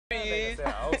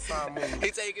Outside movie.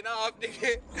 He taking off,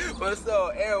 nigga. But so,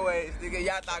 airways, nigga,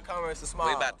 y'all thought commerce was small.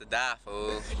 We about to die,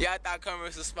 fool. Y'all thought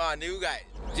commerce was small, nigga. We got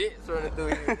jets running through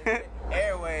here, nigga.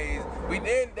 Airways,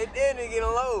 they didn't get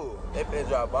low. They finna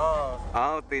drop bombs. I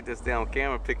don't think this damn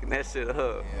camera picking that shit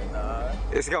up. Yeah, nah.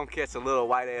 It's gonna catch a little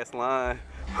white ass line.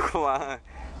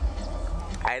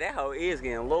 Hey, that hoe is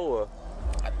getting lower.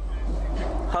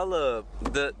 Hold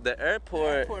up, the airport.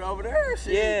 Airport over there,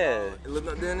 shit. Yeah. Look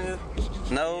up down there.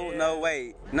 No, no,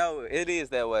 wait. No, it is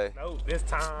that way. No, this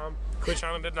time, quit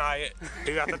trying to deny it.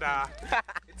 You got to die.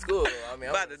 It's cool. I mean,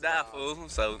 I'm about to die, fool.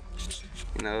 So,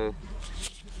 You know,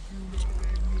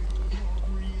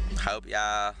 hope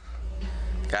y'all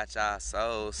got y'all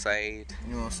souls saved.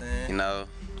 You know what I'm saying? You know,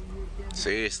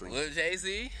 seriously. Little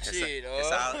Jay-Z? Shit,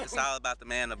 It's all about the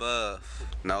man above.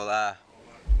 No lie.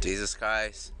 Jesus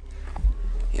Christ.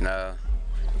 You know,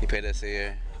 he put us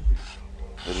here.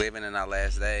 We're living in our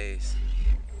last days.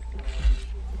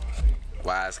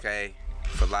 Ysk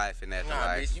for life and that Nah,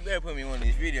 life. bitch, you better put me in one of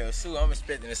these videos too. I'm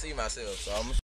expecting to see myself, so I'm